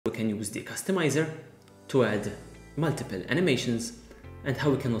We can use the customizer to add multiple animations and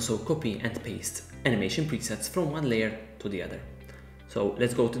how we can also copy and paste animation presets from one layer to the other. So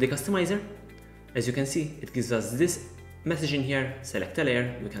let's go to the customizer. As you can see, it gives us this message in here, select a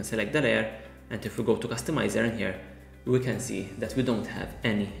layer, we can select the layer, and if we go to customizer in here, we can see that we don't have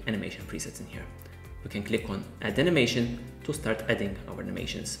any animation presets in here. We can click on add animation to start adding our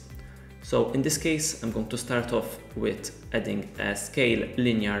animations. So in this case, I'm going to start off with adding a scale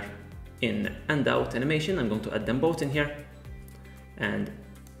linear in and out animation. I'm going to add them both in here, and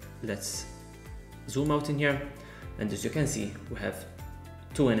let's zoom out in here. And as you can see, we have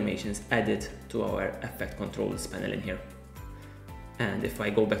two animations added to our effect controls panel in here. And if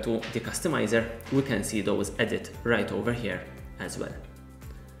I go back to the customizer, we can see those edit right over here as well.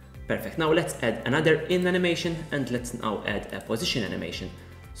 Perfect. Now let's add another in animation, and let's now add a position animation.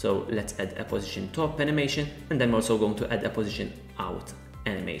 So let's add a position top animation, and I'm also going to add a position out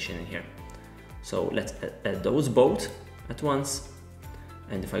animation in here. So let's add those both at once.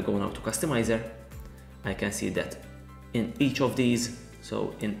 And if I go now to customizer, I can see that in each of these,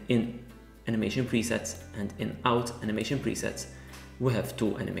 so in animation presets and in out animation presets, we have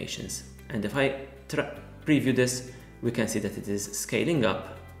two animations. And if I preview this, we can see that it is scaling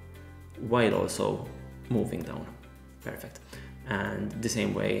up while also moving down. Perfect. And the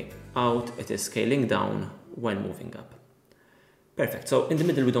same way out, it is scaling down while moving up. Perfect. So in the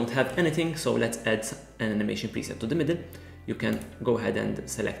middle we don't have anything, so let's add an animation preset to the middle. You can go ahead and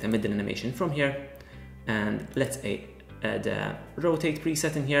select a middle animation from here, and let's add a rotate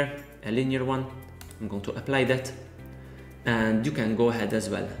preset in here, a linear one. I'm going to apply that, and you can go ahead as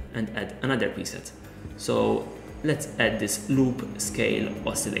well and add another preset. So let's add this loop scale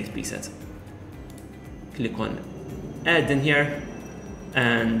oscillate preset. Click on add in here,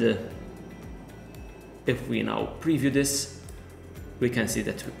 and if we now preview this, we can see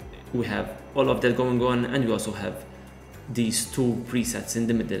that we have all of that going on, and we also have these two presets in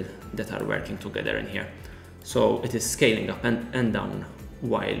the middle that are working together in here. So it is scaling up and down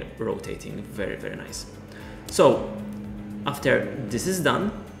while rotating. Very, very nice. So after this is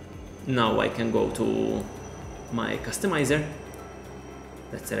done, now I can go to my customizer.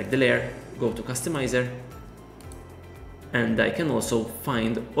 Let's select the layer, go to customizer, and I can also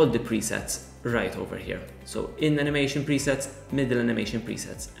find all the presets right over here. So in animation presets, middle animation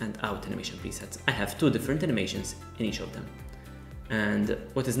presets, and out animation presets. I have two different animations in each of them. And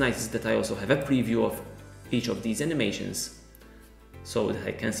what is nice is that I also have a preview of each of these animations so that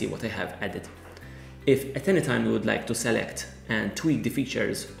I can see what I have added. If at any time you would like to select and tweak the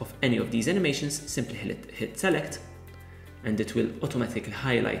features of any of these animations, simply hit select, and it will automatically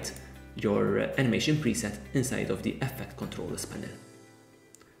highlight your animation preset inside of the effect controls panel.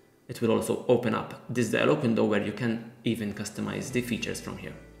 It will also open up this dialog window where you can even customize the features from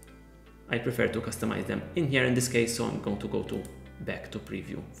here. I prefer to customize them in here in this case, so I'm going to go back to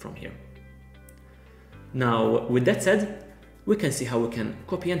preview from here. Now, with that said, we can see how we can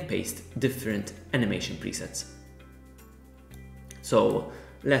copy and paste different animation presets. So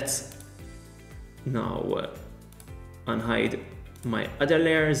let's now unhide my other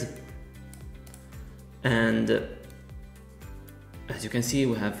layers, and as you can see,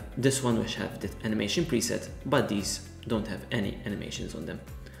 we have this one which have the animation preset, but these don't have any animations on them.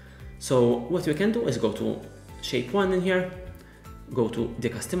 So what we can do is go to shape 1 in here, go to the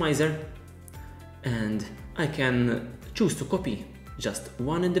customizer, and I can choose to copy just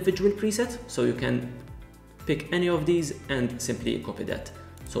one individual preset. So you can pick any of these and simply copy that.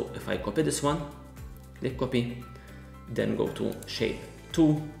 So if I copy this one, click copy, then go to shape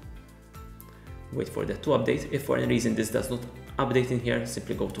 2, wait for that to update. If for any reason this does not update in here,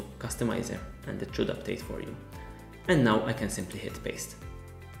 simply go to customizer and it should update for you. And now I can simply hit paste.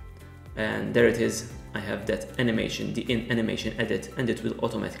 And there it is. I have that animation, the in animation edit, and it will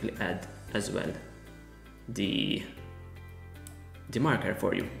automatically add as well the marker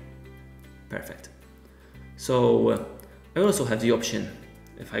for you. Perfect. So I also have the option,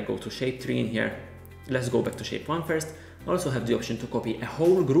 if I go to shape 3 in here, let's go back to shape 1 first. I also have the option to copy a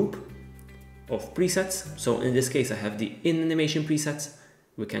whole group of presets. So in this case, I have the in animation presets.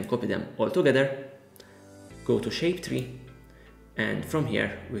 We can copy them all together, go to shape 3, and from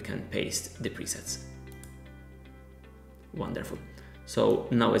here we can paste the presets. Wonderful. So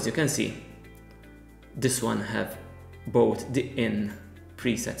now, as you can see, this one have both the in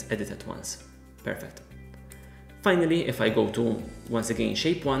presets edited at once. Perfect. Finally, if I go to, once again,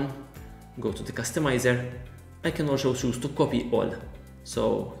 shape 1, go to the customizer, I can also choose to copy all.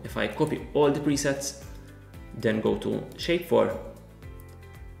 So if I copy all the presets, then go to shape 4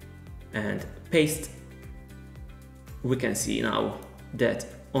 and paste, we can see now that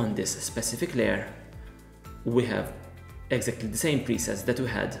on this specific layer, we have exactly the same presets that we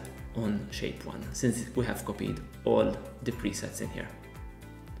had on shape 1, since we have copied all the presets in here.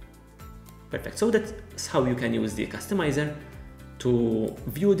 Perfect. So that's how you can use the customizer to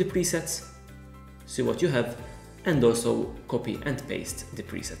view the presets, see what you have, and also copy and paste the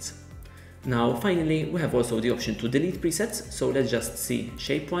presets. Now finally, we have also the option to delete presets. So let's just see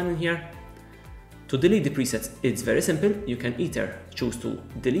shape 1 in here. To delete the presets, it's very simple. You can either choose to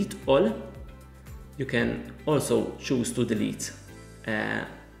delete all. You can also choose to delete a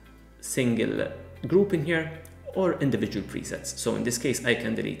single group in here or individual presets. So in this case, I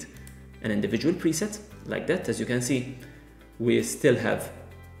can delete an individual preset like that. As you can see, we still have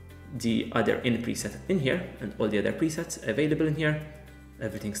the other in preset in here and all the other presets available in here.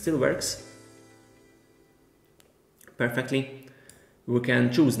 Everything still works perfectly. We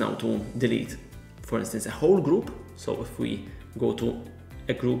can choose now to delete, for instance, a whole group. So if we go to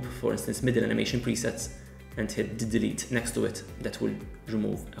a group, for instance, middle animation presets, and hit the delete next to it, that will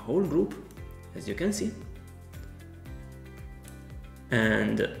remove a whole group, as you can see.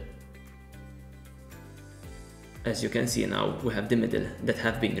 And as you can see now, we have the middle that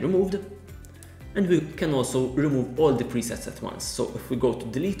have been removed, and we can also remove all the presets at once. So if we go to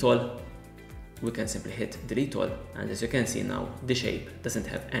delete all, we can simply hit delete all, and as you can see now, the shape doesn't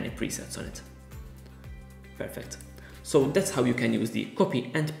have any presets on it. Perfect. So that's how you can use the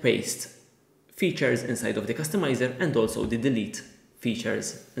copy and paste features inside of the customizer, and also the delete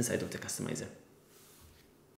features inside of the customizer.